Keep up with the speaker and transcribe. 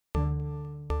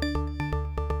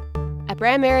At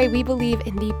Brand Mary, we believe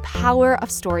in the power of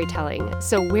storytelling.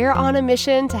 So we're on a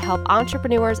mission to help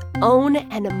entrepreneurs own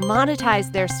and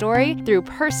monetize their story through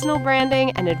personal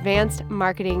branding and advanced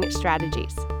marketing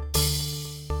strategies.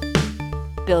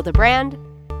 Build a brand,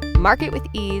 market with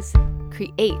ease,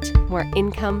 create more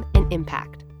income and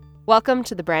impact. Welcome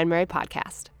to the Brand Mary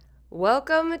Podcast.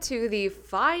 Welcome to the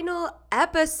final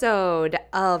episode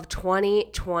of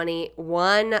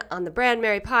 2021 on the Brand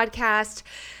Mary Podcast.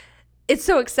 It's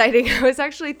so exciting. I was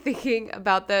actually thinking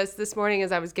about this morning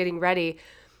as I was getting ready,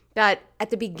 that at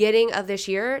the beginning of this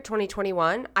year,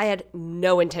 2021, I had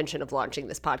no intention of launching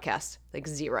this podcast, like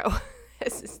zero.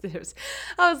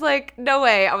 I was like, no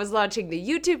way. I was launching the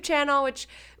YouTube channel, which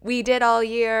we did all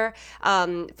year.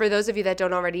 For those of you that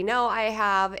don't already know, I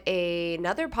have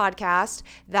another podcast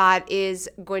that is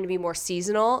going to be more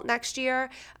seasonal next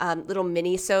year, little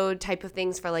mini-sode type of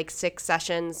things for like 6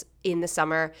 sessions in the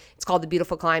summer. It's called the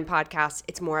Beautiful Climb Podcast.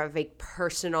 It's more of a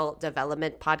personal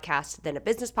development podcast than a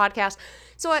business podcast.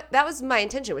 So that was my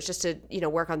intention, was just to,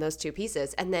 work on those 2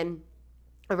 pieces. And then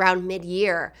around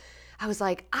mid-year, I was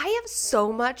like, I have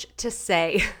so much to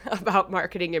say about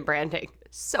marketing and branding,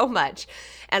 so much.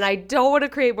 And I don't want to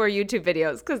create more YouTube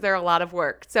videos because they're a lot of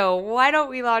work. So why don't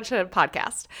we launch a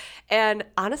podcast? And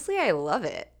honestly, I love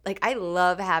it. I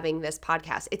love having this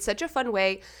podcast. It's such a fun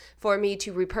way for me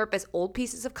to repurpose old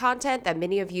pieces of content that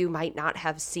many of you might not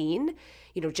have seen.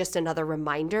 Just another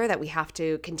reminder that we have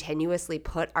to continuously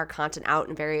put our content out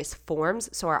in various forms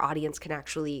so our audience can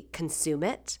actually consume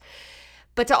it.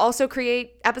 But to also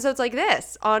create episodes like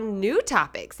this on new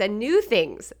topics and new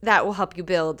things that will help you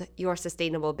build your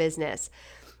sustainable business.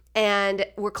 And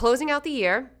we're closing out the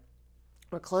year.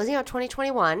 We're closing out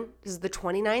 2021. This is the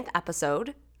 29th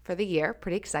episode for the year.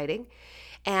 Pretty exciting.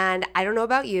 And I don't know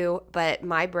about you, but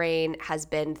my brain has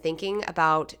been thinking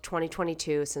about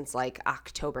 2022 since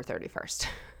October 31st.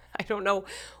 I don't know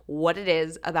what it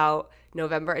is about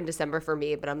November and December for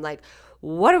me, but I'm like,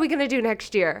 what are we going to do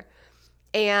next year?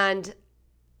 And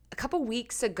a couple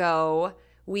weeks ago,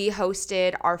 we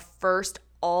hosted our first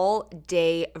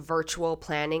all-day virtual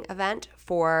planning event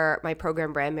for my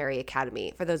program, Brand Mary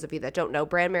Academy. For those of you that don't know,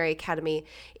 Brand Mary Academy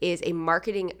is a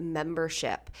marketing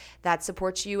membership that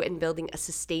supports you in building a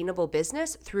sustainable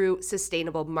business through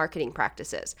sustainable marketing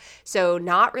practices. So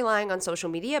not relying on social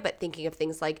media, but thinking of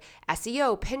things like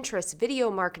SEO, Pinterest, video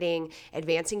marketing,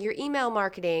 advancing your email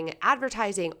marketing,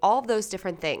 advertising, all of those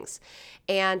different things.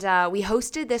 And we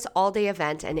hosted this all-day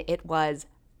event, and it was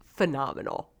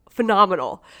phenomenal.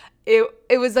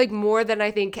 It was more than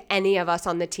I think any of us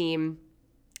on the team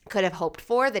could have hoped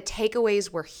for. The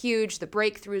takeaways were huge. The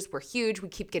breakthroughs were huge. We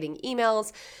keep getting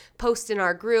emails, posts in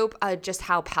our group, just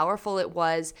how powerful it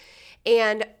was.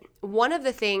 And one of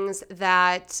the things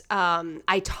that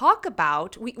I talk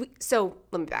about, so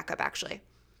let me back up actually.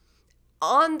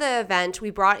 On the event,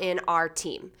 we brought in our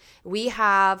team. We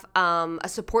have a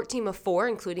support team of 4,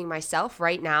 including myself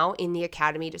right now in the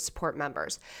academy to support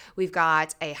members. We've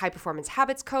got a high performance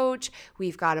habits coach.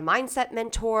 We've got a mindset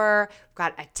mentor. We've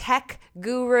got a tech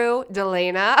guru,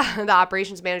 Delana, the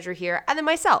operations manager here, and then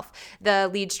myself, the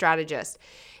lead strategist.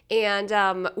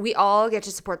 And we all get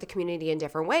to support the community in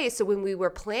different ways. So when we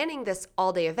were planning this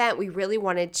all-day event, we really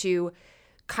wanted to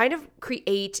kind of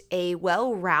create a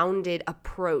well-rounded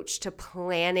approach to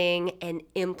planning and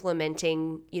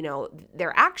implementing,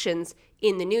 their actions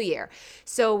in the new year.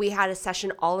 So we had a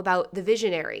session all about the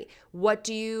visionary. What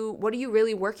are you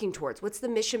really working towards? What's the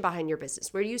mission behind your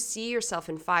business? Where do you see yourself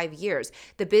in 5 years?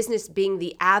 The business being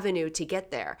the avenue to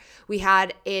get there. We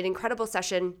had an incredible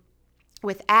session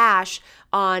with Ash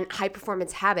on high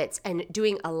performance habits and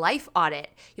doing a life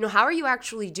audit. How are you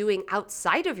actually doing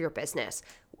outside of your business?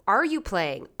 Are you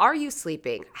playing? Are you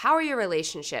sleeping? How are your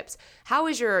relationships? How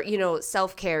is your,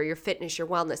 self-care, your fitness, your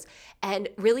wellness? And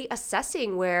really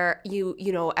assessing where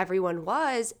everyone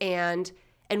was and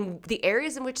the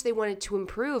areas in which they wanted to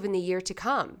improve in the year to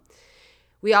come.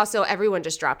 We also, everyone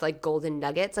just dropped golden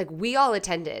nuggets. We all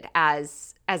attended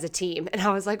as a team. And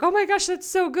I was like, oh my gosh, that's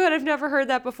so good. I've never heard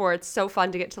that before. It's so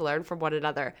fun to get to learn from one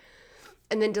another.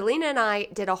 And then Delana and I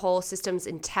did a whole systems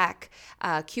and tech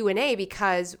Q&A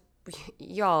because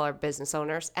y'all are business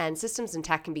owners and systems and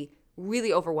tech can be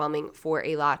really overwhelming for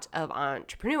a lot of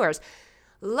entrepreneurs.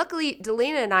 Luckily,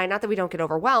 Delana and I, not that we don't get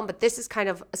overwhelmed, but this is kind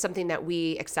of something that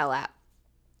we excel at.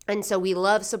 And so we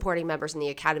love supporting members in the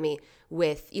academy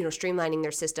with, streamlining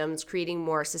their systems, creating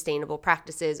more sustainable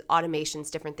practices, automations,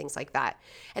 different things like that.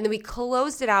 And then we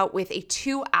closed it out with a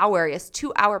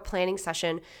 2-hour planning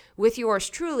session with yours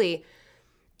truly.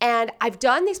 And I've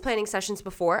done these planning sessions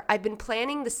before. I've been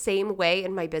planning the same way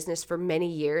in my business for many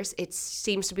years. It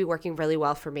seems to be working really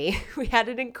well for me. We had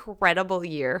an incredible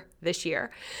year this year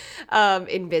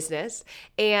in business.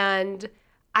 And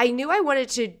I knew I wanted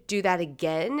to do that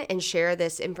again and share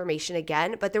this information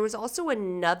again. But there was also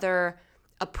another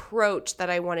approach that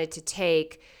I wanted to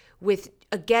take with,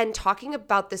 again, talking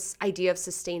about this idea of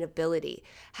sustainability.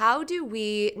 How do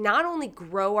we not only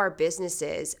grow our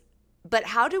businesses, but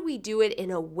how do we do it in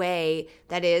a way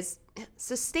that is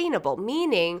sustainable?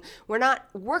 Meaning we're not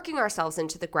working ourselves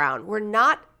into the ground. We're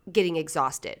not getting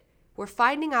exhausted. We're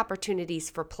finding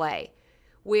opportunities for play.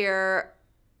 We're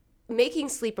making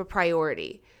sleep a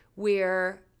priority.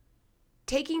 We're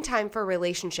taking time for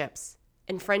relationships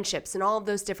and friendships and all of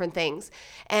those different things.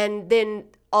 And then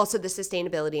also the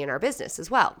sustainability in our business as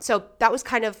well. So that was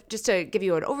kind of, just to give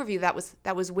you an overview, that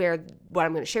was where what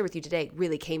I'm going to share with you today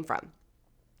really came from.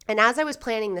 And as I was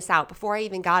planning this out, before I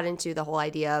even got into the whole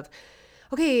idea of,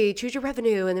 okay, choose your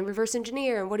revenue and then reverse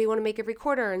engineer and what do you want to make every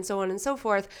quarter and so on and so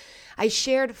forth, I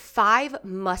shared 5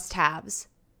 must-haves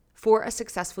for a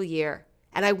successful year.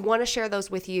 And I want to share those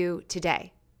with you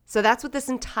today. So that's what this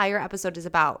entire episode is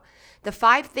about. The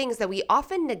 5 things that we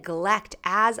often neglect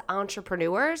as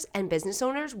entrepreneurs and business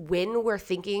owners when we're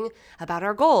thinking about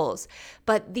our goals.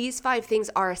 But these 5 things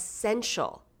are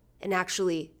essential in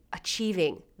actually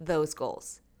achieving those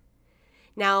goals.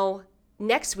 Now,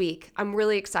 next week, I'm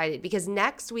really excited because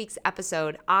next week's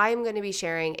episode, I'm going to be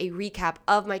sharing a recap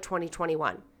of my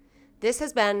 2021. This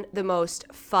has been the most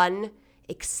fun,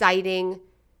 exciting,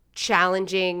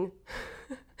 challenging,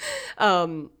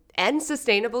 and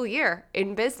sustainable year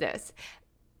in business.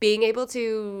 Being able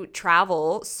to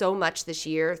travel so much this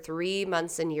year, 3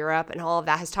 months in Europe and all of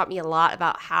that has taught me a lot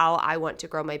about how I want to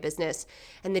grow my business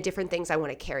and the different things I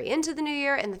want to carry into the new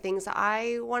year and the things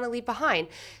I want to leave behind.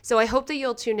 So I hope that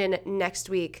you'll tune in next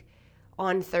week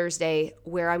on Thursday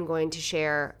where I'm going to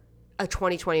share a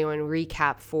 2021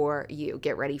 recap for you.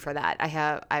 Get ready for that.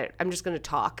 I'm just going to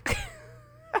talk.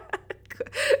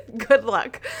 Good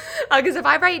luck. Because if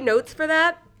I write notes for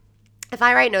that,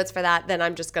 then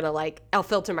I'm just going to I'll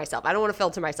filter myself. I don't want to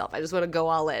filter myself. I just want to go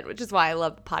all in, which is why I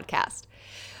love the podcast.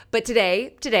 But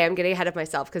today I'm getting ahead of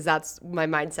myself because that's my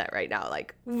mindset right now.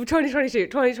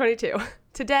 2022.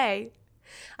 Today,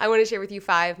 I want to share with you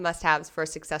 5 must-haves for a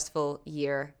successful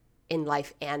year in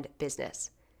life and business.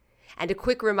 And a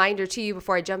quick reminder to you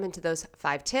before I jump into those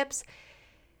 5 tips,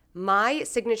 my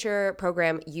signature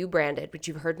program, You Branded, which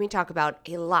you've heard me talk about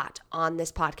a lot on this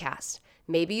podcast,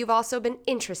 maybe you've also been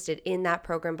interested in that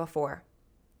program before,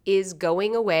 is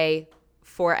going away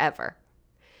forever.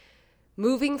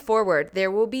 Moving forward,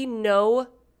 there will be no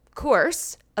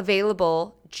course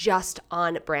available just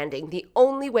on branding. The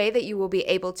only way that you will be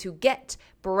able to get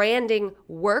branding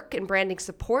work and branding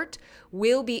support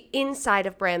will be inside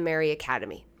of Brand Mary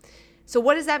Academy. So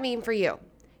what does that mean for you?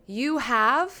 You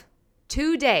have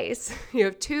 2 days. You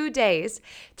have 2 days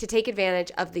to take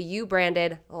advantage of the You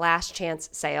Branded Last Chance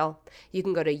sale. You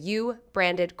can go to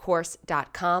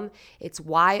youbrandedcourse.com. It's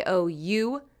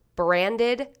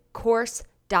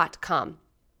youbrandedcourse.com.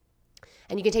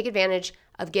 And you can take advantage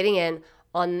of getting in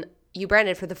on You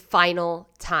Branded for the final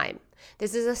time.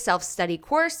 This is a self-study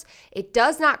course. It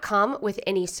does not come with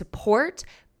any support,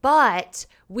 but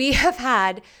we have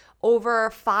had over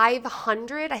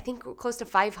 500, I think close to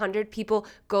 500 people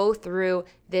go through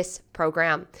this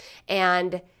program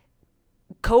and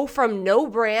go from no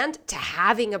brand to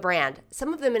having a brand.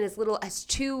 Some of them in as little as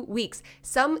 2 weeks,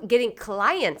 some getting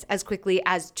clients as quickly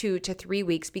as 2 to 3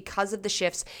 weeks because of the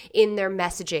shifts in their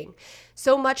messaging.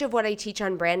 So much of what I teach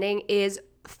on branding is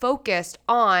focused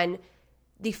on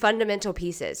the fundamental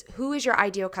pieces. Who is your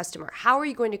ideal customer? How are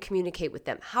you going to communicate with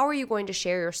them? How are you going to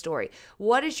share your story?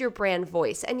 What is your brand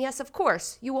voice? And yes, of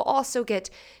course, you will also get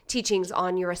teachings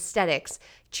on your aesthetics,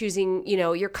 choosing,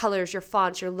 your colors, your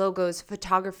fonts, your logos,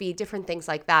 photography, different things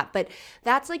like that. But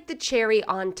that's like the cherry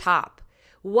on top.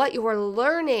 What you're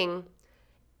learning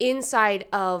inside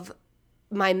of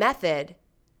my method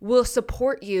will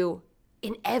support you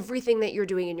in everything that you're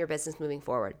doing in your business moving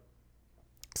forward.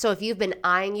 So if you've been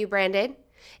eyeing You Branded,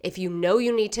 if you know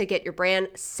you need to get your brand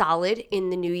solid in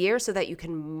the new year so that you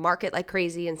can market like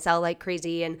crazy and sell like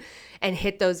crazy and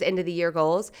hit those end of the year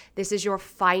goals, this is your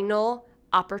final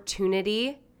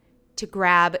opportunity to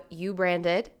grab You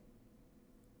Branded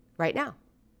right now.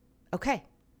 Okay.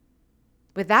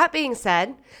 With that being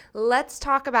said, let's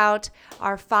talk about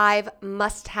our 5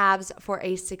 must-haves for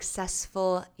a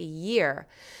successful year.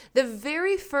 The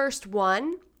very first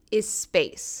one is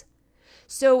space.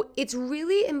 So it's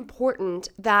really important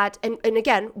that, and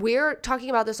again, we're talking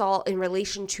about this all in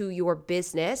relation to your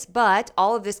business, but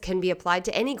all of this can be applied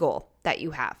to any goal that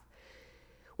you have.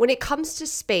 When it comes to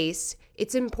space,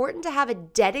 it's important to have a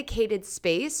dedicated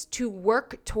space to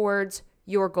work towards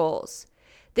your goals.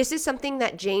 This is something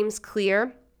that James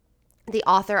Clear, the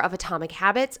author of Atomic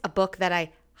Habits, a book that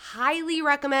I highly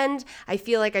recommend. I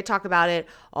feel like I talk about it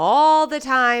all the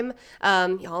time.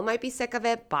 Y'all might be sick of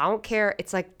it, but I don't care.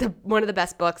 It's like one of the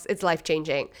best books. It's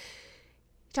life-changing.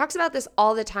 He talks about this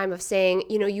all the time of saying,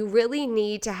 you really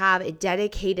need to have a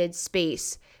dedicated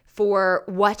space for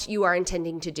what you are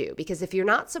intending to do. Because if you're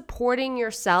not supporting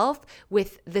yourself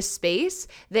with the space,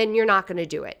 then you're not going to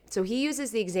do it. So he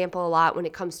uses the example a lot when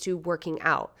it comes to working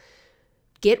out.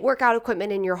 Get workout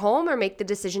equipment in your home or make the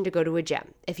decision to go to a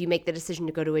gym. If you make the decision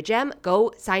to go to a gym,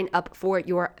 go sign up for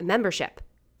your membership,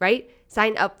 right?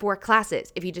 Sign up for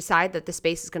classes. If you decide that the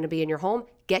space is going to be in your home,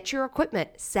 get your equipment,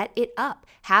 set it up,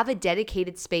 have a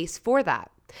dedicated space for that.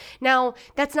 Now,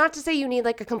 that's not to say you need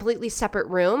like a completely separate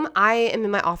room. I am in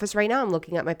my office right now. I'm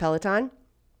looking at my Peloton.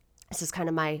 This is kind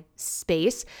of my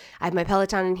space. I have my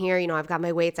Peloton in here. I've got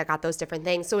my weights. I got those different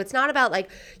things. So it's not about like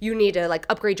you need to like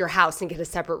upgrade your house and get a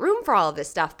separate room for all of this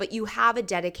stuff, but you have a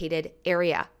dedicated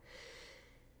area.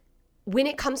 When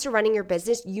it comes to running your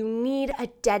business, you need a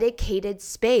dedicated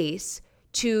space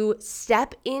to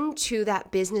step into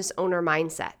that business owner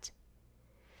mindset.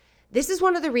 This is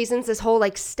one of the reasons this whole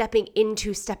like stepping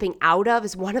into, stepping out of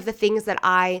is one of the things that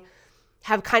I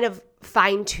have kind of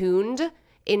fine-tuned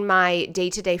in my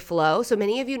day-to-day flow. So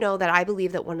many of you know that I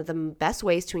believe that one of the best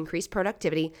ways to increase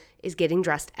productivity is getting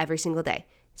dressed every single day,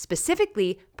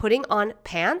 specifically putting on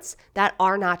pants that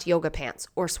are not yoga pants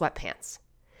or sweatpants.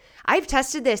 I've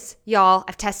tested this, y'all.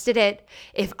 I've tested it.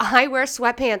 If I wear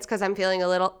sweatpants because I'm feeling a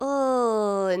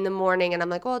little in the morning and I'm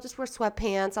like, I'll just wear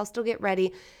sweatpants, I'll still get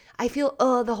ready, I feel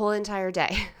the whole entire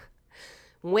day.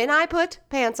 When I put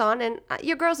pants on, and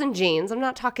your girl's in jeans, I'm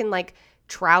not talking like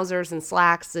trousers and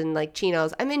slacks and like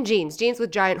chinos. I'm in jeans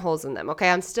with giant holes in them, okay?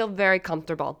 I'm still very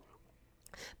comfortable.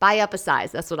 Buy up a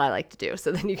size. That's what I like to do.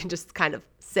 So then you can just kind of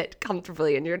sit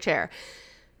comfortably in your chair.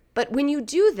 But when you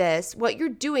do this, what you're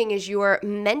doing is you're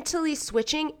mentally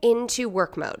switching into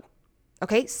work mode,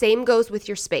 okay? Same goes with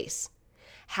your space.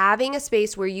 Having a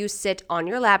space where you sit on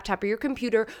your laptop or your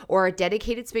computer or a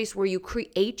dedicated space where you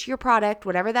create your product,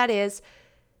 whatever that is,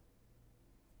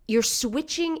 you're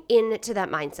switching into that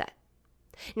mindset.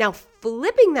 Now,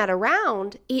 flipping that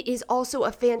around, it is also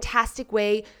a fantastic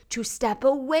way to step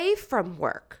away from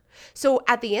work. So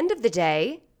at the end of the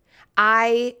day,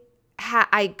 I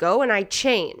go and I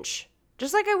change,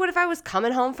 just like I would if I was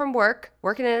coming home from work,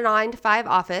 working in a 9-to-5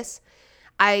 office.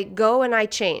 I go and I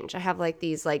change. I have like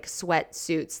these like sweat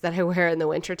suits that I wear in the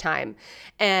wintertime.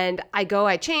 And I go,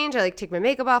 I change, I like take my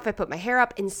makeup off, I put my hair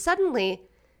up, and suddenly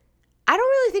I don't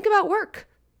really think about work.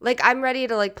 Like I'm ready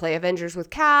to like play Avengers with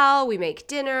Cal, we make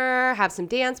dinner, have some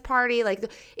dance party, like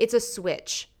it's a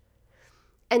switch.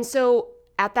 And so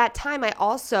at that time, I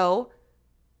also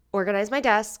organize my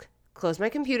desk, close my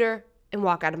computer, and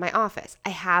walk out of my office. I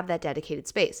have that dedicated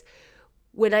space.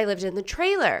 When I lived in the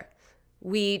trailer,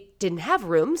 we didn't have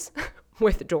rooms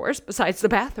with doors besides the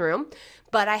bathroom,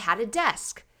 but I had a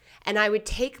desk and I would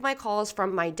take my calls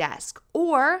from my desk,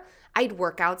 or I'd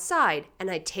work outside and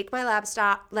I'd take my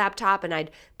laptop and I'd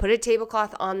put a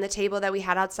tablecloth on the table that we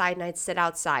had outside and I'd sit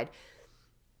outside.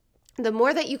 The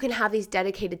more that you can have these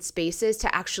dedicated spaces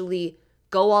to actually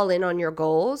go all in on your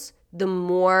goals, the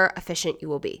more efficient you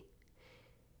will be.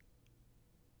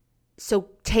 So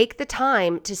take the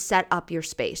time to set up your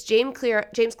space. James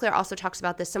Clear also talks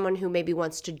about this, someone who maybe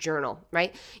wants to journal,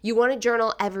 right? You want to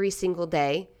journal every single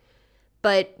day,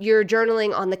 but you're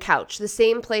journaling on the couch, the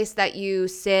same place that you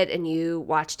sit and you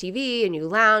watch TV and you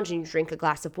lounge and you drink a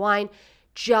glass of wine.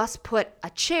 Just put a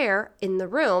chair in the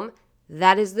room.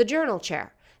 That is the journal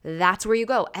chair. That's where you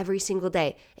go every single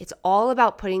day. It's all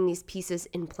about putting these pieces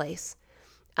in place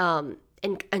and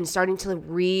starting to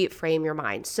reframe your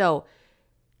mind. So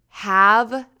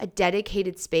have a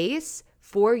dedicated space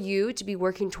for you to be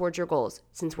working towards your goals.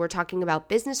 Since we're talking about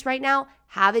business right now,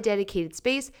 have a dedicated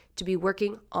space to be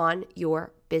working on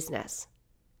your business.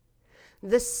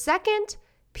 The second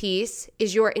piece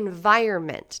is your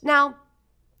environment. Now,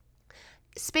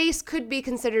 space could be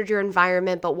considered your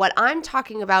environment, but what I'm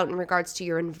talking about in regards to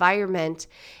your environment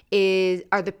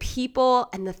are the people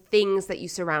and the things that you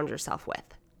surround yourself with.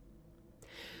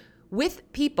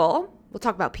 With people, we'll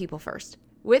talk about people first.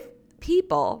 With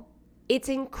people, it's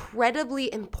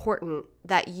incredibly important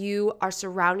that you are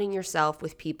surrounding yourself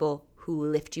with people who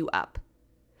lift you up,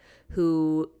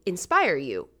 who inspire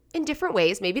you in different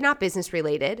ways, maybe not business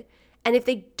related, And if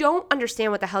they don't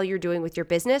understand what the hell you're doing with your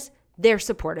business, they're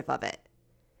supportive of it.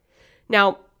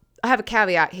 Now, I have a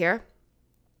caveat here.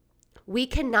 We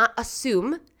cannot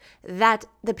assume that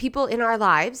the people in our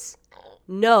lives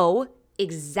know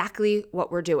exactly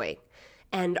what we're doing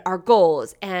and our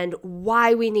goals and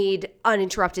why we need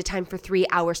uninterrupted time for 3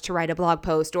 hours to write a blog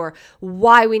post or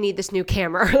why we need this new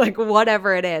camera, like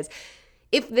whatever it is.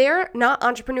 If they're not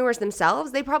entrepreneurs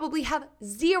themselves, they probably have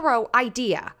zero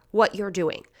idea what you're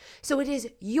doing. So it is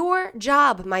your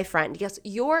job, my friend, yes,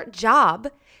 your job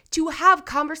to have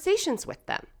conversations with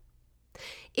them.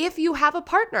 If you have a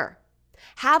partner,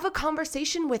 have a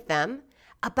conversation with them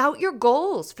about your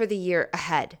goals for the year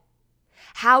ahead,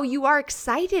 how you are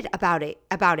excited about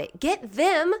it. Get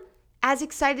them as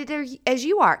excited as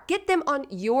you are. Get them on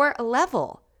your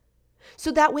level.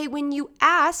 So that way, when you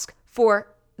ask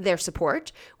for their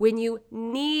support, when you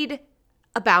need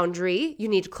a boundary, you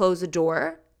need to close a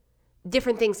door,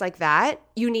 different things like that.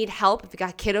 You need help. If you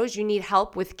got kiddos, you need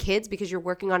help with kids because you're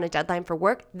working on a deadline for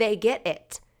work. They get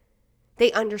it.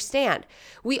 They understand.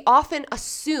 We often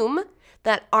assume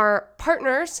that our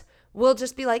partners will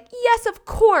just be like, yes, of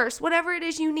course, whatever it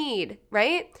is you need,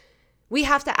 right? We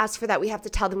have to ask for that. We have to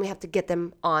tell them, we have to get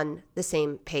them on the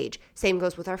same page. Same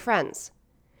goes with our friends.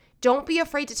 Don't be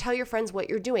afraid to tell your friends what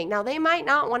you're doing. Now, they might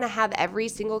not want to have every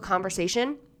single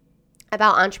conversation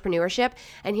about entrepreneurship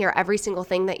and hear every single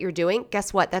thing that you're doing.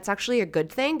 Guess what? That's actually a good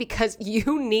thing because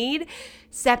you need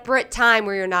separate time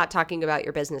where you're not talking about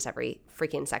your business every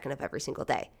freaking second of every single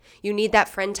day. You need that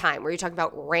friend time where you're talking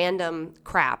about random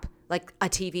crap like a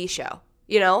TV show,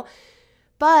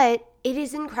 But it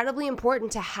is incredibly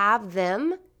important to have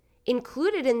them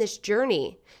included in this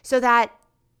journey so that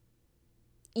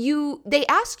they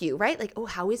ask you, right? Like, oh,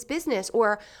 how is business?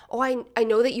 Or, oh, I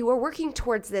know that you are working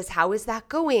towards this. How is that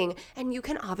going? And you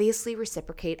can obviously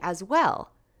reciprocate as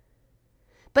well.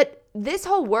 But this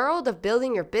whole world of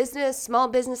building your business, small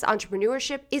business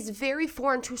entrepreneurship is very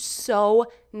foreign to so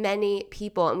many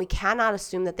people. And we cannot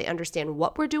assume that they understand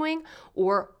what we're doing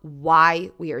or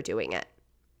why we are doing it.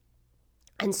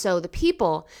 And so the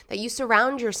people that you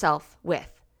surround yourself with,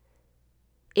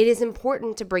 it is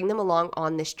important to bring them along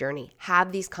on this journey.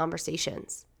 Have these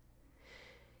conversations.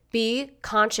 Be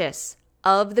conscious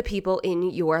of the people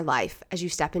in your life as you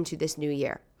step into this new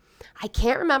year. I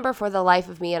can't remember for the life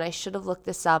of me, and I should have looked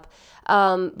this up,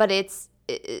 but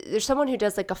there's someone who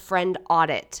does like a friend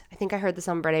audit. I think I heard this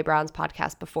on Brené Brown's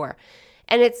podcast before.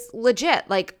 And it's legit,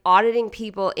 like auditing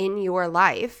people in your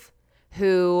life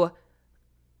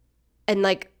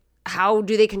how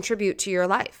do they contribute to your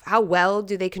life? How well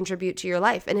do they contribute to your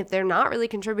life? And if they're not really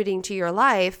contributing to your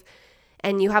life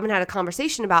and you haven't had a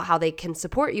conversation about how they can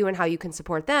support you and how you can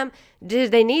support them, do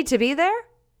they need to be there?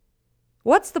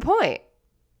 What's the point?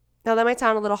 Now, that might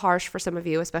sound a little harsh for some of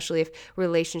you, especially if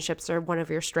relationships are one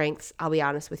of your strengths. I'll be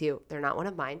honest with you, they're not one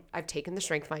of mine. I've taken the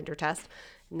Strength Finder test,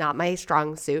 not my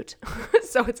strong suit.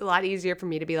 So it's a lot easier for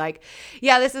me to be like,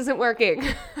 yeah, this isn't working.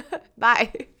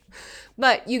 Bye.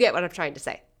 But you get what I'm trying to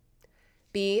say.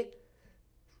 Be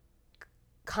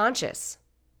conscious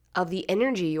of the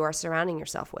energy you are surrounding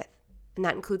yourself with, and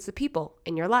that includes the people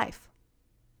in your life.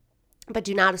 But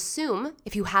do not assume,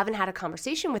 if you haven't had a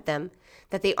conversation with them,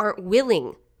 that they aren't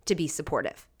willing to be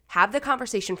supportive. Have the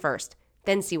conversation first,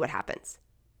 then see what happens.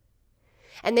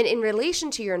 And then in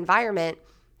relation to your environment,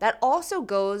 that also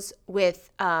goes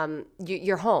with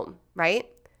your home, right?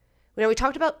 We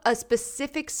talked about a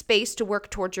specific space to work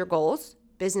towards your goals,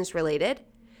 business related.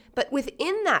 But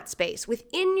within that space,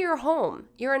 within your home,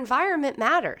 your environment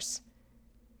matters.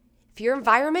 If your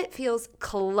environment feels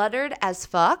cluttered as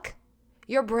fuck,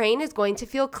 your brain is going to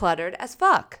feel cluttered as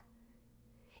fuck.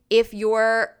 If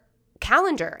your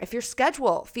calendar, if your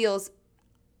schedule feels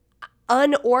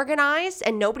unorganized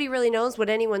and nobody really knows what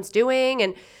anyone's doing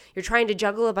and you're trying to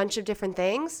juggle a bunch of different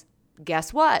things,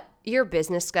 guess what? Your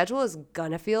business schedule is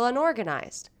gonna feel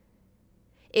unorganized.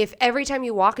 If every time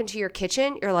you walk into your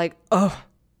kitchen, you're like, oh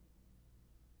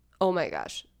my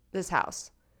gosh, this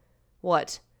house.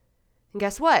 What? And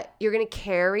guess what? You're going to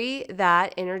carry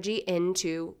that energy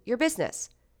into your business.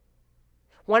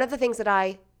 One of the things that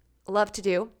I love to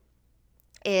do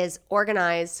is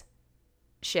organize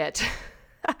shit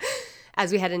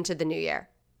as we head into the new year.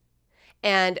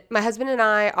 And my husband and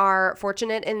I are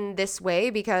fortunate in this way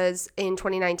because in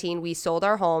 2019, we sold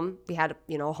our home. We had,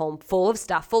 a home full of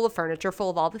stuff, full of furniture,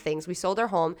 full of all the things. We sold our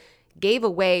home, gave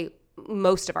away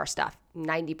most of our stuff,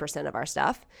 90% of our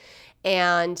stuff,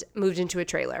 and moved into a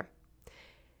trailer.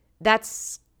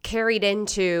 That's carried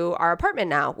into our apartment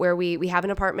now, where we have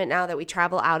an apartment now that we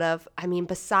travel out of. I mean,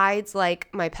 besides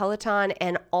like my Peloton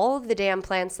and all of the damn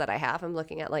plants that I have, I'm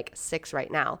looking at like 6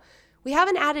 right now. We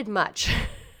haven't added much.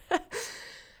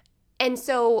 And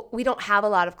so we don't have a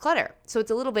lot of clutter. So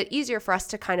it's a little bit easier for us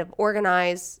to kind of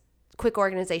organize, quick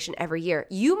organization every year.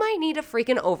 You might need a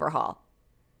freaking overhaul.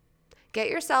 Get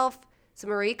yourself some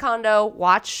Marie Kondo,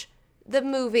 watch the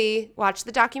movie, watch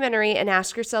the documentary, and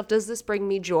ask yourself, does this bring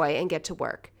me joy, and get to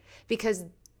work? Because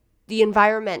the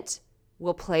environment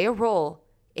will play a role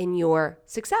in your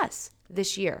success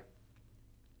this year.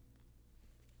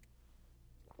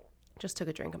 Just took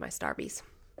a drink of my Starbies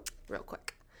real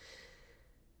quick.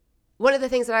 One of the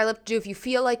things that I love to do, if you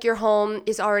feel like your home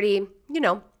is already,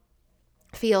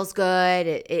 feels good,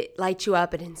 it lights you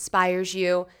up, it inspires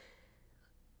you,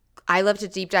 I love to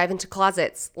deep dive into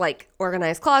closets, like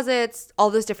organized closets,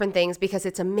 all those different things, because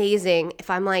it's amazing. If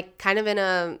I'm like kind of in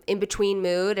a in-between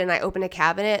mood and I open a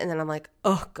cabinet and then I'm like,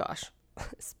 oh gosh,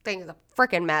 this thing is a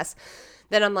freaking mess.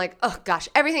 Then I'm like, oh gosh,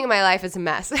 everything in my life is a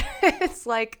mess. It's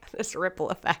like this ripple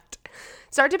effect.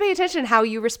 Start to pay attention how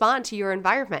you respond to your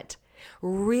environment.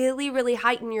 Really, really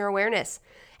heighten your awareness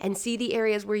and see the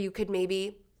areas where you could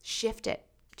maybe shift it.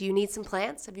 Do you need some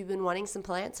plants? Have you been wanting some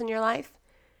plants in your life?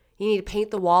 You need to paint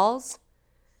the walls?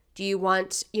 Do you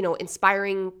want,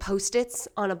 inspiring Post-its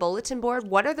on a bulletin board?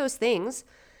 What are those things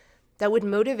that would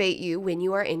motivate you when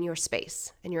you are in your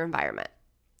space and your environment?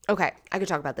 Okay, I could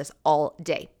talk about this all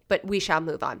day, but we shall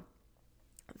move on.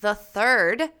 The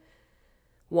third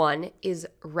one is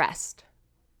rest.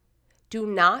 Do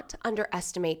not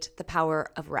underestimate the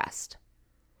power of rest.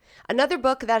 Another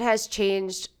book that has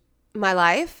changed my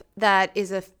life, that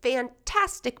is a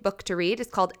fantastic book to read, is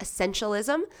called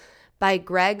Essentialism by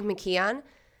Greg McKeown.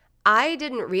 I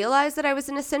didn't realize that I was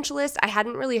an essentialist. I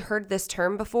hadn't really heard this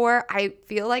term before. I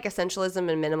feel like essentialism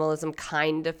and minimalism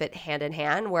kind of fit hand in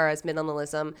hand, whereas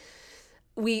minimalism,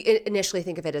 we initially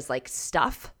think of it as like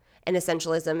stuff, and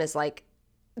essentialism is like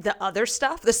the other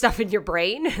stuff, the stuff in your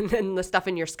brain and then the stuff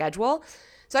in your schedule.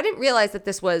 So I didn't realize that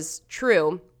this was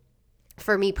true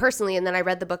for me personally. And then I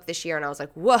read the book this year and I was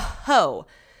like, whoa,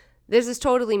 this is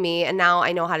totally me. And now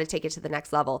I know how to take it to the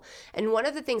next level. And one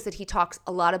of the things that he talks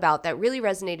a lot about that really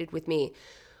resonated with me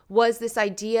was this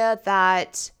idea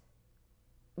that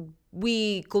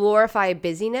we glorify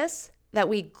busyness, that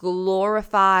we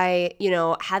glorify,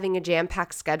 having a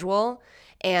jam-packed schedule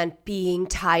and being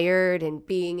tired and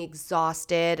being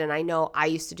exhausted. And I know I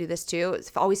used to do this too.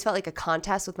 It's always felt like a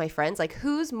contest with my friends, like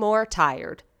who's more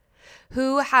tired?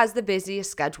 Who has the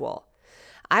busiest schedule?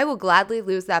 I will gladly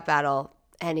lose that battle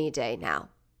any day now.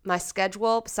 My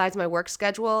schedule, besides my work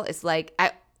schedule, is like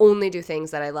I only do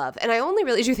things that I love. And I only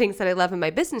really do things that I love in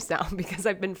my business now because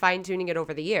I've been fine-tuning it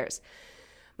over the years.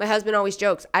 My husband always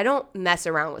jokes, I don't mess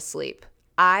around with sleep.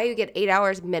 I get 8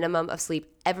 hours minimum of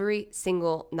sleep every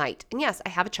single night. And yes, I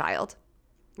have a child,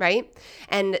 right?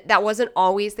 And that wasn't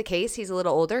always the case. He's a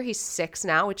little older. He's 6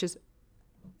 now, which is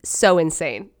so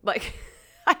insane. Like,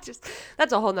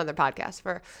 that's a whole nother podcast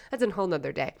that's a whole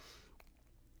nother day.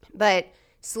 But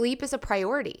sleep is a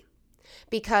priority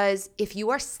because if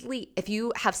you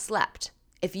have slept,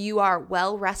 if you are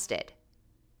well rested,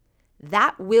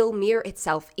 that will mirror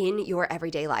itself in your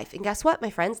everyday life. And guess what, my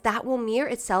friends? That will mirror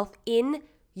itself in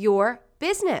your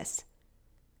business.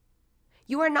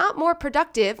 You are not more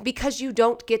productive because you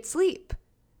don't get sleep.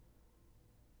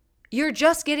 You're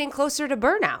just getting closer to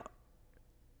burnout.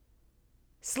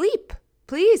 Sleep.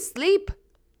 Please sleep.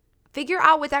 Figure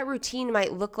out what that routine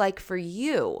might look like for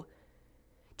you.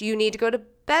 Do you need to go to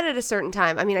bed at a certain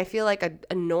time? I mean, I feel like an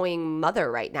annoying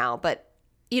mother right now, but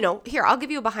here, I'll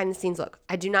give you a behind the scenes look.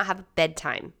 I do not have a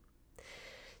bedtime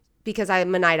because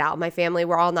I'm a night owl. My family,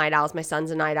 we're all night owls. My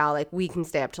son's a night owl. Like we can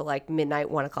stay up till like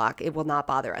midnight, 1 o'clock. It will not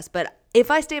bother us. But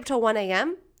if I stay up till 1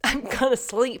 a.m., I'm going to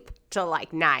sleep till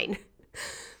like 9.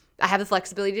 I have the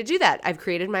flexibility to do that. I've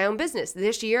created my own business.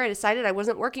 This year, I decided I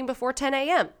wasn't working before 10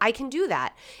 a.m. I can do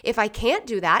that. If I can't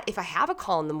do that, if I have a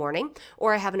call in the morning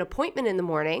or I have an appointment in the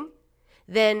morning,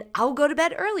 then I'll go to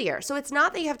bed earlier. So it's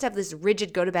not that you have to have this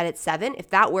rigid go to bed at 7. If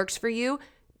that works for you,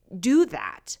 do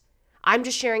that. I'm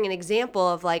just sharing an example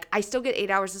of like, I still get 8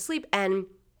 hours of sleep and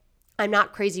I'm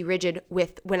not crazy rigid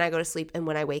with when I go to sleep and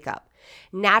when I wake up.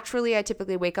 Naturally, I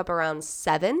typically wake up around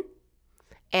 7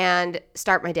 and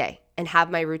start my day and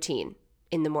have my routine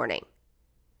in the morning.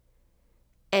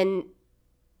 And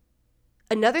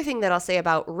another thing that I'll say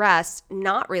about rest,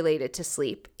 not related to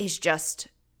sleep, is just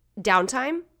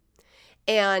downtime.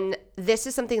 And this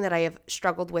is something that I have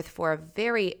struggled with for a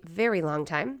very, very long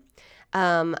time.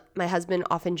 My husband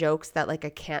often jokes that like I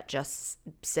can't just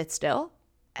sit still.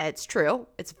 It's true.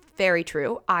 It's very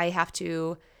true.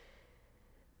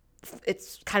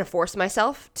 It's kind of force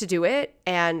myself to do it.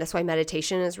 And that's why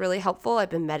meditation is really helpful. I've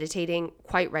been meditating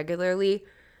quite regularly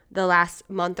the last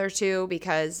month or two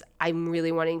because I'm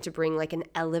really wanting to bring like an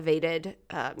elevated,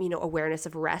 awareness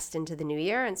of rest into the new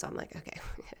year. And so I'm like, okay,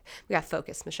 we got to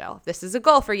focus, Michelle. This is a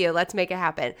goal for you. Let's make it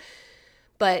happen.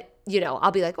 But,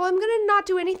 I'll be like, oh, I'm going to not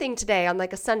do anything today on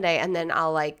like a Sunday. And then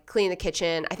I'll like clean the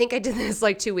kitchen. I think I did this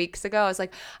like 2 weeks ago. I was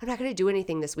like, I'm not going to do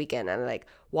anything this weekend. And I like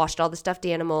washed all the stuffed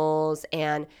animals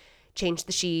and changed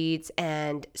the sheets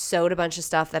and sewed a bunch of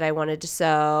stuff that I wanted to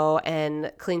sew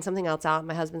and cleaned something else out.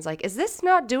 My husband's like, is this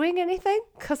not doing anything?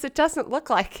 Because it doesn't look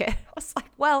like it. I was like,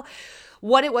 well,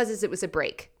 what it was is it was a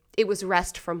break. It was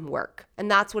rest from work. And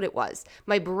that's what it was.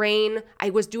 My brain, I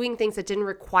was doing things that didn't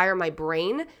require my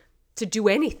brain to do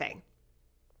anything.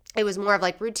 It was more of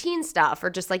like routine stuff or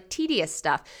just like tedious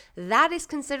stuff. That is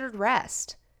considered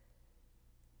rest.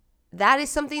 That is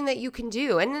something that you can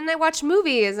do. And then I watched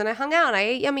movies and I hung out and I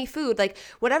ate yummy food. Like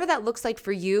whatever that looks like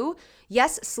for you,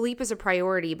 yes, sleep is a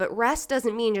priority, but rest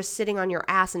doesn't mean just sitting on your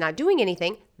ass and not doing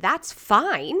anything. That's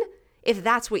fine if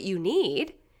that's what you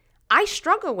need. I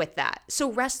struggle with that. So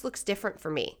rest looks different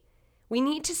for me. We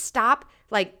need to stop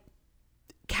like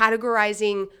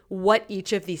categorizing what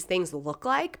each of these things look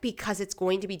like because it's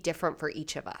going to be different for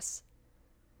each of us.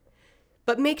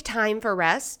 But make time for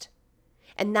rest.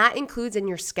 And that includes in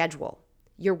your schedule,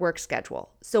 your work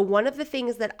schedule. So one of the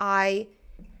things that I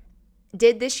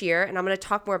did this year, and I'm going to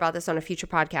talk more about this on a future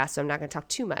podcast, so I'm not going to talk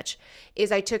too much,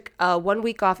 is I took 1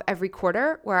 week off every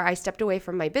quarter where I stepped away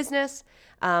from my business.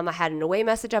 I had an away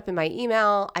message up in my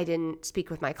email. I didn't speak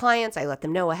with my clients. I let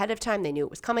them know ahead of time. They knew it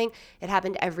was coming. It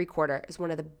happened every quarter. It was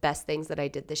one of the best things that I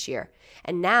did this year.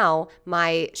 And now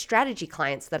my strategy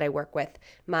clients that I work with,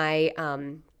 my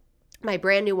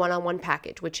brand new one-on-one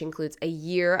package, which includes a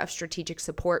year of strategic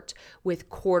support with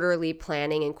quarterly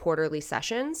planning and quarterly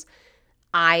sessions,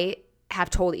 I have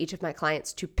told each of my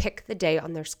clients to pick the day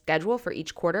on their schedule for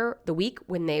each quarter, the week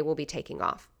when they will be taking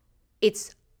off.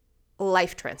 It's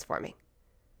life transforming.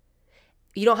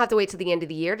 You don't have to wait till the end of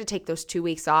the year to take those 2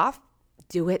 weeks off.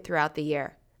 Do it throughout the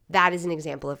year. That is an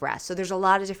example of rest. So there's a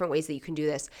lot of different ways that you can do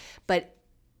this, but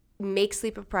make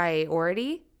sleep a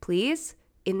priority, please,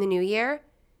 in the new year.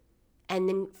 And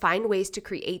then find ways to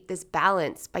create this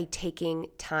balance by taking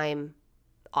time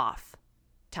off,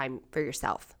 time for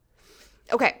yourself.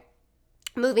 Okay,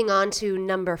 moving on to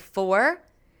number 4,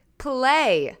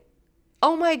 play.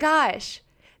 Oh my gosh,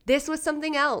 this was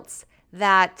something else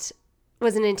that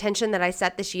was an intention that I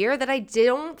set this year that I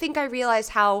don't think I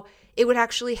realized how it would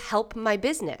actually help my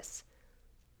business.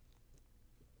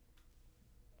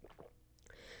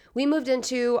 We moved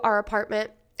into our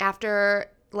apartment after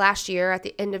last year at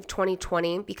the end of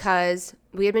 2020 because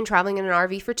we had been traveling in an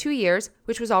RV for 2 years,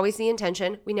 which was always the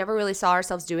intention. We never really saw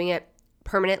ourselves doing it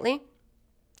permanently.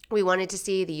 We wanted to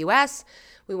see the US.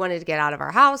 We wanted to get out of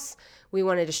our house. We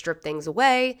wanted to strip things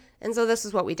away. And so this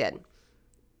is what we did.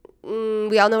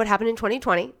 We all know what happened in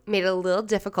 2020. Made it a little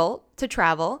difficult to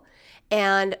travel.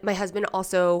 And my husband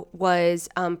also was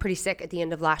pretty sick at the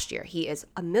end of last year. He is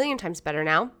a million times better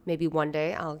now. Maybe one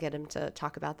day I'll get him to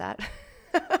talk about that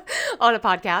on a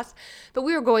podcast. But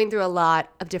we were going through a lot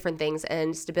of different things,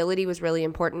 and stability was really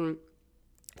important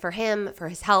for him, for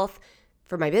his health,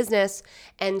 for my business.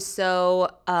 And so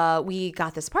we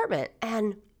got this apartment.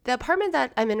 And the apartment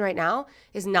that I'm in right now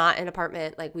is not an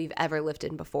apartment like we've ever lived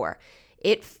in before.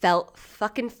 It felt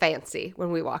fucking fancy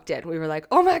when we walked in. We were like,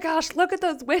 oh my gosh, look at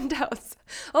those windows.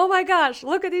 Oh my gosh,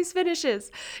 look at these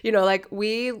finishes.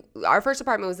 Our first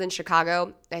apartment was in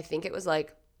Chicago. I think it was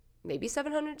like maybe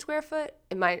 700 square foot.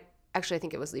 I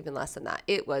think it was even less than that.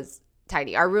 It was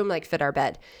tiny. Our room like fit our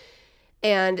bed.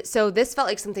 And so this felt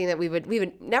like something that we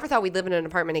would never thought we'd live in an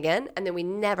apartment again. And then we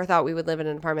never thought we would live in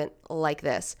an apartment like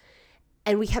this.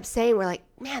 And we kept saying, we're like,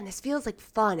 man, this feels like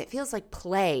fun. It feels like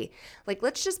play. Like,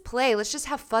 let's just play. Let's just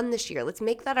have fun this year. Let's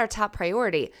make that our top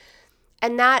priority.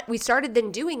 And that we started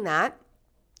then doing that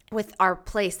with our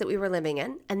place that we were living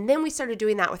in. And then we started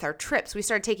doing that with our trips. We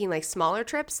started taking like smaller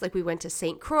trips. Like we went to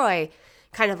St. Croix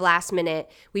kind of last minute.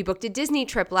 We booked a Disney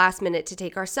trip last minute to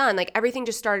take our son. Like everything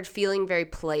just started feeling very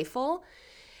playful.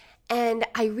 And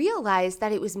I realized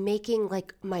that it was making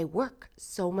like my work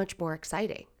so much more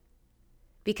exciting,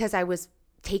 because I was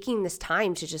taking this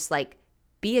time to just like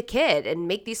be a kid and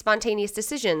make these spontaneous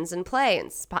decisions and play.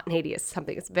 And spontaneous is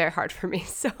something that's very hard for me.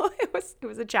 So it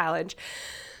was a challenge.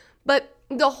 But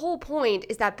the whole point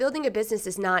is that building a business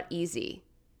is not easy,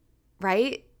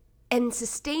 right? And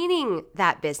sustaining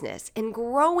that business and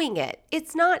growing it,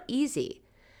 it's not easy.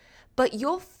 But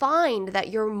you'll find that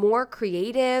you're more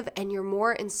creative and you're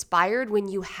more inspired when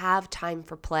you have time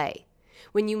for play,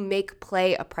 when you make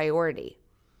play a priority.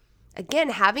 Again,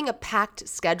 having a packed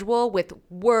schedule with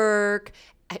work,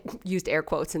 I used air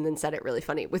quotes and then said it really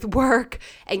funny, with work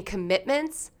and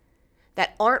commitments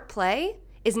that aren't play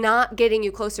is not getting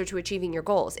you closer to achieving your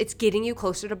goals. It's getting you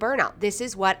closer to burnout. This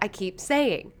is what I keep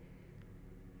saying.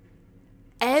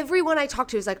 Everyone I talk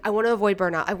to is like, I want to avoid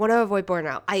burnout. I want to avoid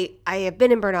burnout. I have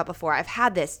been in burnout before. I've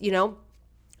had this,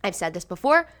 I've said this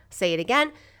before, say it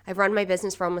again. I've run my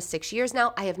business for almost 6 years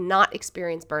now. I have not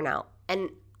experienced burnout. And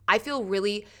I feel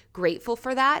really grateful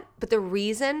for that. But the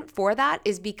reason for that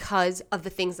is because of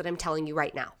the things that I'm telling you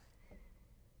right now.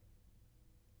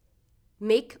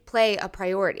 Make play a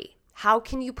priority. How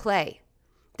can you play?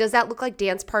 Does that look like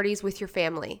dance parties with your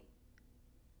family?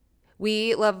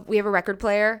 We have a record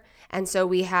player, and so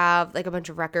we have like a bunch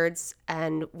of records,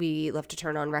 and we love to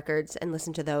turn on records and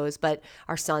listen to those, but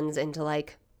our son's into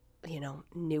like,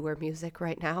 newer music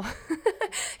right now.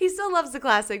 He still loves the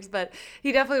classics, but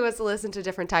he definitely wants to listen to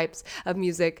different types of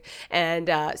music.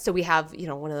 And so we have,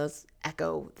 one of those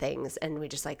Echo things, and we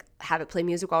just like have it play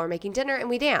music while we're making dinner and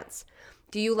we dance.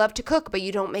 Do you love to cook, but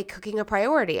you don't make cooking a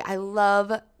priority? I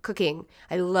love cooking.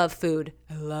 I love food.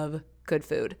 I love good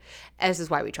food. This is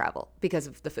why we travel, because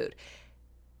of the food.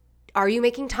 Are you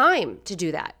making time to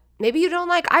do that? Maybe you don't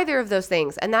like either of those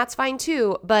things, and that's fine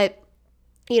too. But,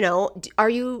 are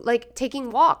you like taking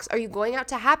walks? Are you going out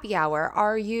to happy hour?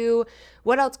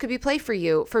 What else could be play for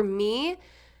you? For me,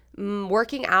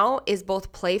 working out is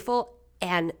both playful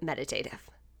and meditative.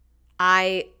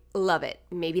 I love it.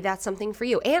 Maybe that's something for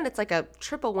you. And it's like a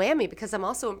triple whammy because I'm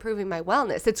also improving my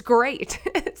wellness. It's great.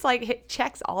 It's like it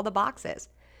checks all the boxes.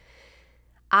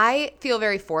 I feel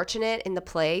very fortunate in the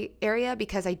play area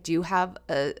because I do have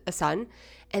a son.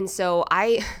 And so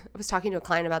I was talking to a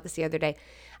client about this the other day.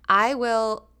 I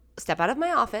will step out of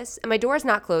my office and my door is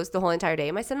not closed the whole entire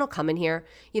day. My son will come in here,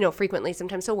 frequently.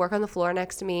 Sometimes he'll work on the floor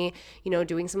next to me,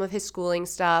 doing some of his schooling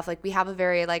stuff. Like we have a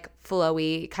very like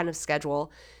flowy kind of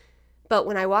schedule. But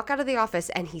when I walk out of the office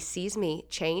and he sees me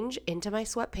change into my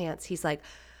sweatpants, he's like,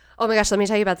 oh my gosh, let me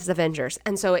tell you about this Avengers.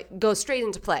 And so it goes straight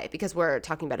into play because we're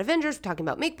talking about Avengers, we're talking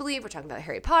about make-believe, we're talking about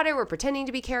Harry Potter, we're pretending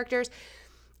to be characters.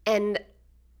 And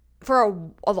for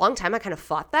a long time, I kind of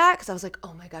fought that because I was like,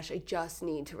 oh my gosh, I just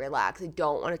need to relax. I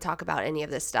don't want to talk about any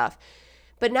of this stuff.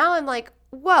 But now I'm like,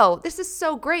 whoa, this is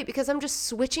so great because I'm just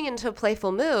switching into a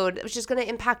playful mood, which is going to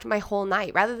impact my whole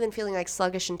night rather than feeling like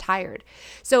sluggish and tired.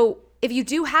 So if you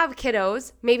do have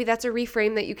kiddos, maybe that's a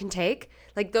reframe that you can take.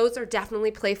 Like those are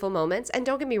definitely playful moments. And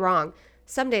don't get me wrong,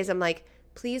 some days I'm like,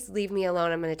 please leave me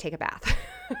alone. I'm going to take a bath.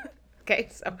 Okay,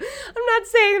 so I'm not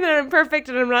saying that I'm perfect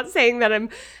and I'm not saying that I'm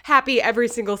happy every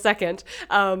single second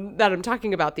that I'm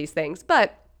talking about these things,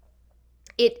 but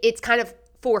it's kind of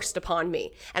forced upon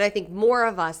me. And I think more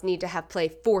of us need to have play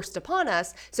forced upon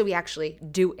us so we actually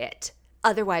do it.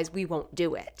 Otherwise, we won't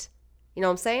do it. You know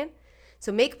what I'm saying?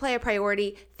 So make play a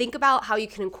priority. Think about how you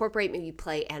can incorporate maybe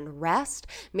play and rest.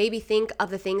 Maybe think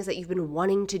of the things that you've been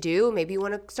wanting to do. Maybe you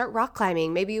want to start rock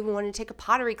climbing. Maybe you want to take a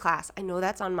pottery class. I know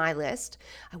that's on my list.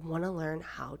 I want to learn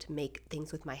how to make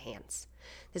things with my hands.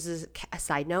 This is a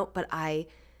side note, but I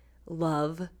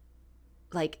love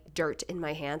like dirt in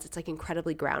my hands. It's like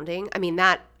incredibly grounding. I mean,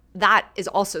 that is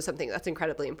also something that's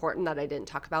incredibly important that I didn't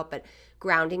talk about, but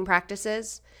grounding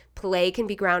practices. Play can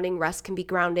be grounding, rest can be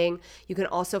grounding. You can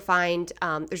also find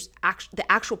the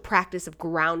actual practice of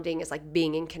grounding is like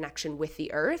being in connection with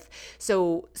the earth.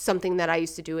 So something that I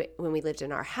used to do when we lived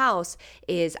in our house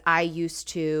is I used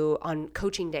to, on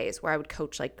coaching days where I would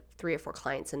coach like 3 or 4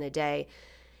 clients in a day,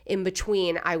 in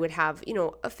between I would have,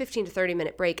 a 15 to 30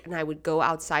 minute break and I would go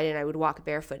outside and I would walk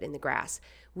barefoot in the grass.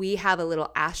 We have a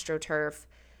little AstroTurf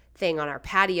thing on our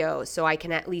patio so I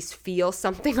can at least feel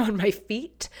something on my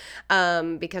feet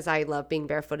because I love being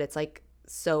barefoot. It's like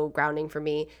so grounding for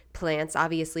me. Plants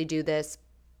obviously do this,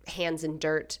 hands in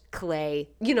dirt, clay,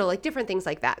 like different things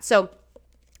like that. So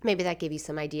maybe that gave you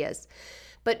some ideas.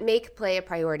 But make play a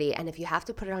priority. And if you have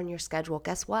to put it on your schedule,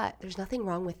 guess what? There's nothing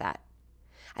wrong with that.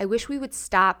 I wish we would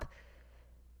stop.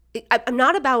 I'm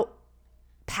not about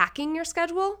packing your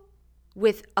schedule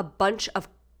with a bunch of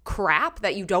crap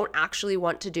that you don't actually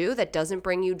want to do, that doesn't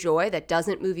bring you joy, that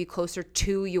doesn't move you closer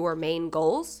to your main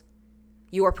goals,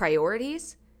 your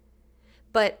priorities.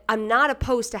 But I'm not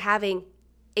opposed to having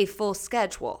a full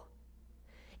schedule.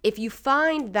 If you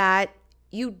find that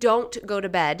you don't go to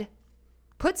bed,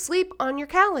 put sleep on your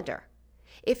calendar.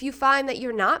 If you find that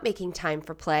you're not making time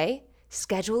for play,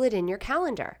 schedule it in your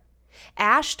calendar.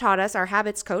 Ash taught us, our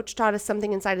habits coach, taught us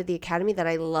something inside of the academy that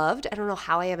I loved. I don't know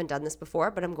how I haven't done this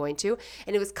before, but I'm going to.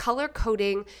 And it was color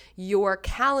coding your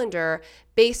calendar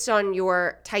based on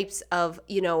your types of,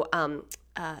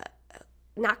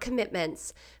 not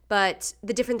commitments, but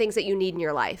the different things that you need in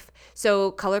your life.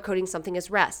 So color coding something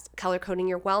as rest, color coding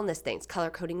your wellness things, color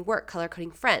coding work, color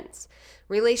coding friends,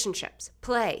 relationships,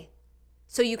 play.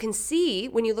 So you can see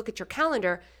when you look at your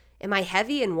calendar, am I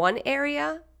heavy in one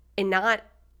area and not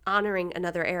honoring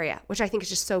another area, which I think is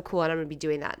just so cool. And I'm going to be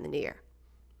doing that in the new year.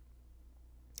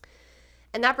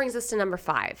 And that brings us to number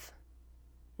 5.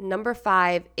 Number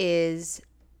 5 is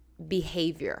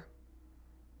behavior.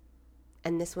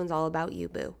 And this one's all about you,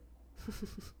 boo.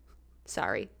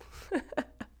 Sorry.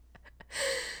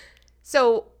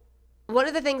 So one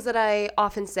of the things that I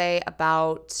often say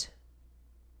about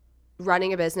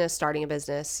running a business, starting a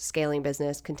business, scaling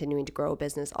business, continuing to grow a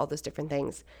business, all those different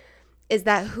things, is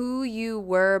that who you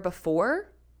were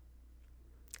before,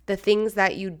 the things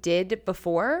that you did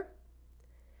before,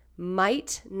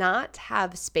 might not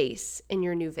have space in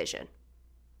your new vision.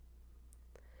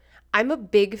 I'm a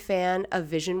big fan of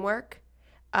vision work,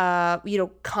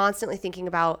 constantly thinking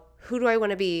about who do I want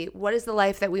to be? What is the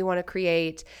life that we want to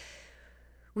create?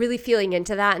 Really feeling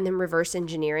into that and then reverse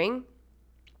engineering.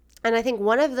 And I think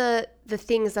one of the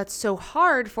things that's so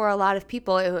hard for a lot of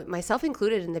people, myself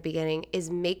included in the beginning, is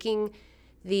making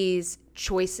these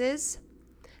choices,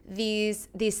 these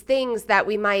things that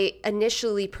we might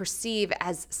initially perceive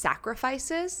as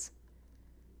sacrifices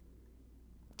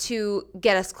to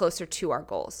get us closer to our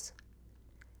goals.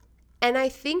 And I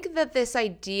think that this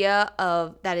idea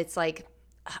of that it's like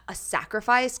a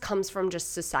sacrifice comes from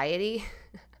just society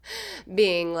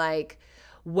being like,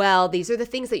 well, these are the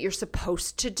things that you're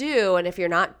supposed to do. And if you're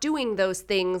not doing those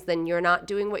things, then you're not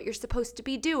doing what you're supposed to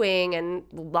be doing and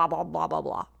blah, blah, blah, blah,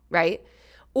 blah, right?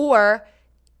 Or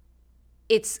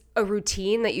it's a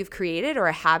routine that you've created or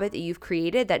a habit that you've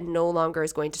created that no longer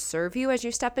is going to serve you as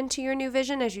you step into your new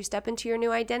vision, as you step into your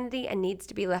new identity, and needs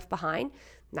to be left behind.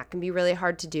 And that can be really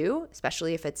hard to do,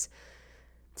 especially if it's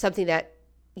something that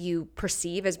you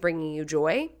perceive as bringing you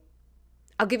joy.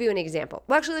 I'll give you an example.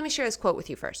 Well, actually, let me share this quote with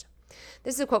you first.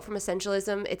 This is a quote from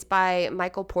Essentialism. It's by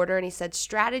Michael Porter, and he said,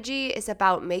 "Strategy is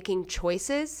about making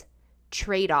choices,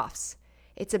 trade-offs.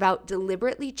 It's about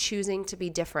deliberately choosing to be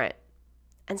different.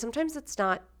 And sometimes it's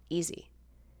not easy."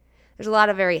 There's a lot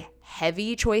of very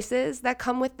heavy choices that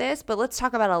come with this, but let's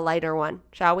talk about a lighter one,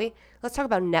 shall we? Let's talk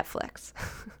about Netflix.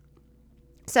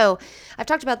 So I've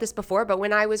talked about this before, but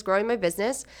when I was growing my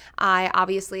business, I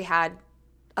obviously had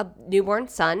a newborn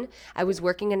son. I was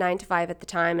working a 9-to-5 at the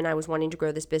time, and I was wanting to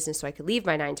grow this business so I could leave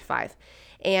my 9-to-5.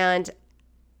 And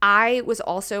I was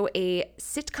also a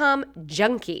sitcom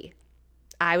junkie.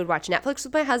 I would watch Netflix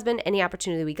with my husband any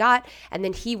opportunity we got, and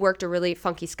then he worked a really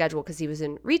funky schedule because he was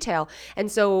in retail. And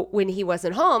so when he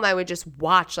wasn't home, I would just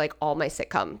watch like all my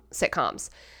sitcoms.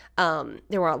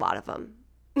 There were a lot of them,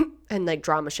 and like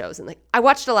drama shows, and like I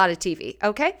watched a lot of TV.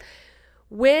 Okay.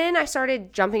 When I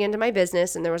started jumping into my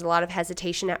business, and there was a lot of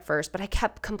hesitation at first, but I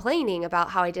kept complaining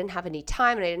about how I didn't have any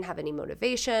time and I didn't have any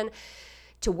motivation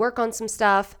to work on some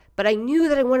stuff, but I knew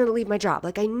that I wanted to leave my job.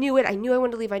 Like I knew it. I knew I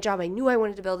wanted to leave my job. I knew I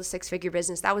wanted to build a 6-figure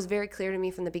business. That was very clear to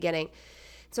me from the beginning.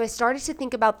 So I started to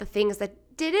think about the things that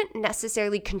didn't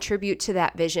necessarily contribute to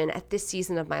that vision at this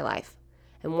season of my life.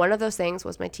 And one of those things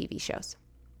was my TV shows.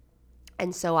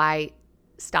 And so I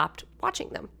stopped watching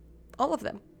them, all of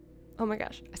them. Oh my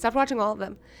gosh, I stopped watching all of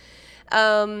them.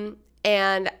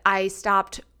 And I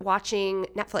stopped watching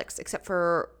Netflix except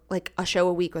for like a show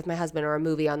a week with my husband or a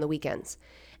movie on the weekends.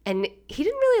 And he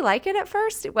didn't really like it at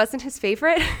first. It wasn't his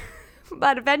favorite.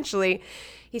 But eventually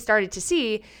he started to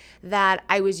see that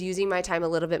I was using my time a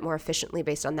little bit more efficiently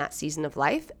based on that season of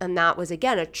life. And that was,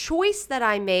 again, a choice that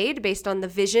I made based on the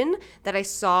vision that I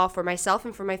saw for myself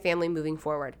and for my family moving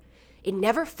forward. It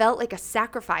never felt like a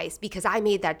sacrifice because I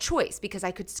made that choice, because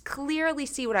I could clearly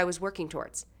see what I was working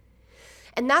towards.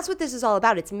 And that's what this is all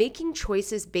about. It's making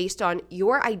choices based on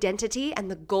your identity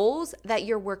and the goals that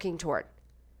you're working toward.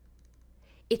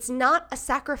 It's not a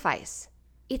sacrifice.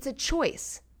 It's a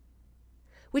choice,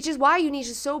 which is why you need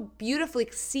to so beautifully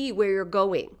see where you're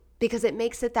going, because it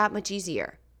makes it that much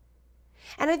easier.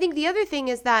 And I think the other thing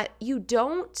is that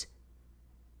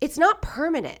it's not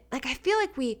permanent. Like I feel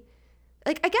like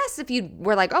I guess if you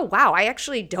were like, oh, wow, I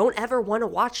actually don't ever want to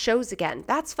watch shows again,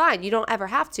 that's fine. You don't ever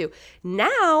have to.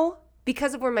 Now,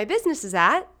 because of where my business is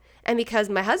at, and because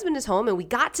my husband is home and we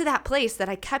got to that place that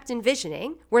I kept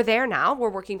envisioning, we're there now. We're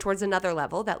working towards another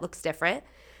level that looks different.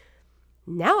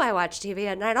 Now I watch TV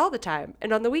at night all the time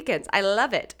and on the weekends. I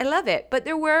love it. But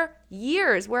there were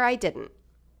years where I didn't.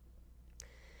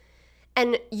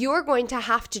 And you're going to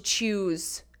have to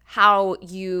choose you're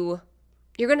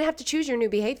going to have to choose your new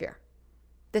behavior.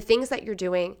 The things that you're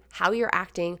doing, how you're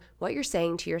acting, what you're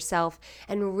saying to yourself,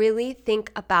 and really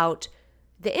think about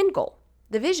the end goal,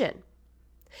 the vision.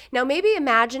 Now, maybe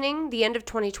imagining the end of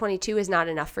 2022 is not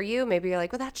enough for you. Maybe you're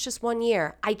like, well, that's just 1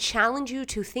 year. I challenge you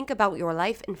to think about your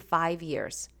life in 5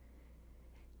 years.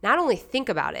 Not only think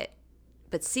about it,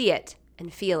 but see it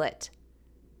and feel it.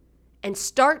 And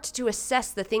start to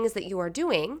assess the things that you are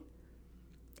doing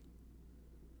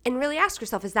and really ask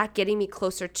yourself, is that getting me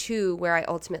closer to where I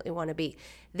ultimately want to be?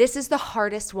 This is the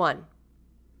hardest one.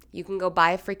 You can go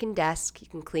buy a freaking desk. You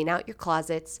can clean out your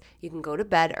closets. You can go to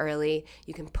bed early.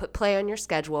 You can put play on your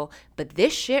schedule. But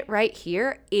this shit right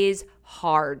here is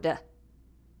hard.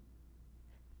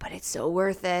 But it's so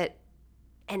worth it.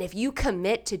 And if you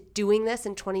commit to doing this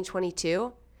in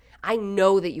 2022, I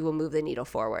know that you will move the needle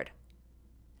forward.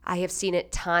 I have seen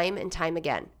it time and time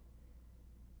again.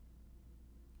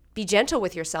 Be gentle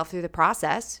with yourself through the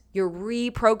process. You're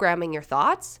reprogramming your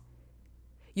thoughts.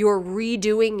 You're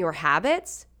redoing your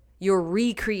habits. You're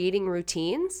recreating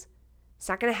routines. It's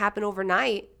not going to happen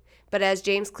overnight. But as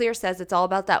James Clear says, it's all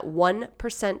about that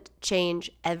 1%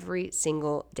 change every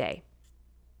single day.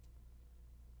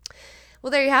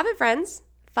 Well, there you have it, friends.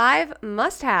 5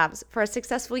 must-haves for a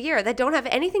successful year that don't have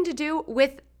anything to do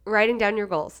with writing down your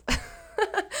goals.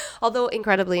 Although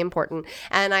incredibly important.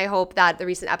 And I hope that the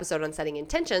recent episode on setting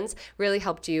intentions really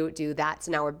helped you do that.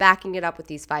 So now we're backing it up with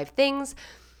these 5 things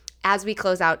as we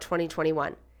close out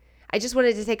 2021. I just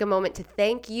wanted to take a moment to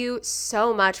thank you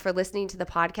so much for listening to the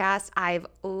podcast. I've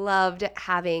loved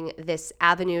having this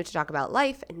avenue to talk about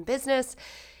life and business.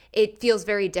 It feels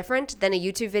very different than a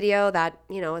YouTube video that,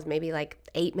 is maybe like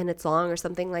 8 minutes long or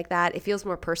something like that. It feels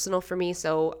more personal for me.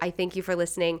 So I thank you for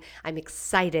listening. I'm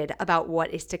excited about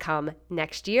what is to come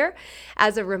next year.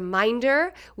 As a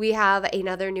reminder, we have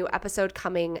another new episode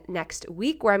coming next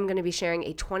week where I'm going to be sharing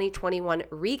a 2021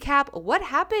 recap. What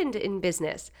happened in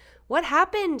business? What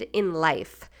happened in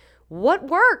life? What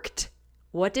worked?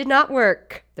 What did not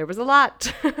work? There was a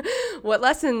lot. What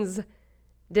lessons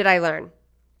did I learn?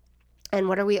 And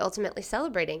what are we ultimately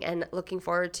celebrating and looking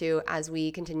forward to as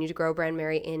we continue to grow Brand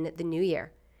Mary in the new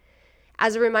year?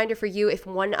 As a reminder for you, if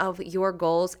one of your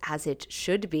goals, as it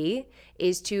should be,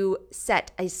 is to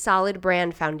set a solid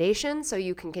brand foundation so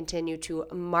you can continue to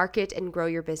market and grow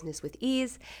your business with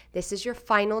ease, this is your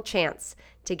final chance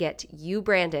to get you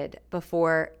branded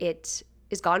before it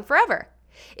is gone forever.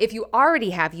 If you already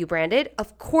have you branded,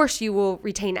 of course you will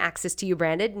retain access to you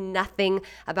branded. Nothing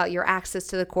about your access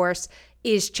to the course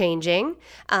is changing,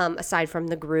 aside from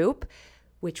the group,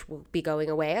 which will be going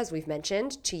away, as we've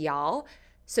mentioned, to y'all.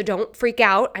 So don't freak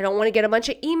out. I don't want to get a bunch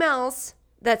of emails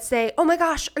that say, oh my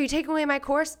gosh, are you taking away my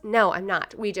course? No, I'm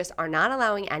not. We just are not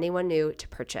allowing anyone new to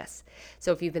purchase.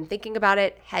 So if you've been thinking about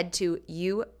it, head to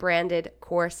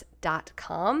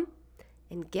youbrandedcourse.com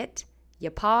and get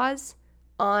your paws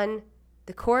on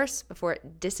the course before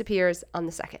it disappears on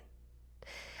the 2nd.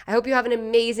 I hope you have an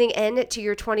amazing end to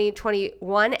your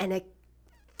 2021 and a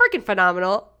freaking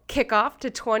phenomenal kickoff to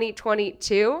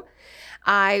 2022.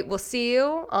 I will see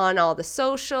you on all the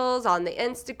socials, on the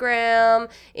Instagram,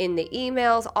 in the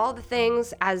emails, all the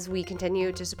things as we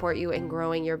continue to support you in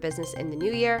growing your business in the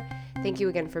new year. Thank you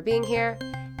again for being here,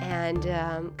 and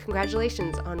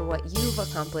congratulations on what you've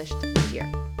accomplished this year.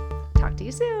 Talk to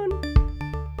you soon.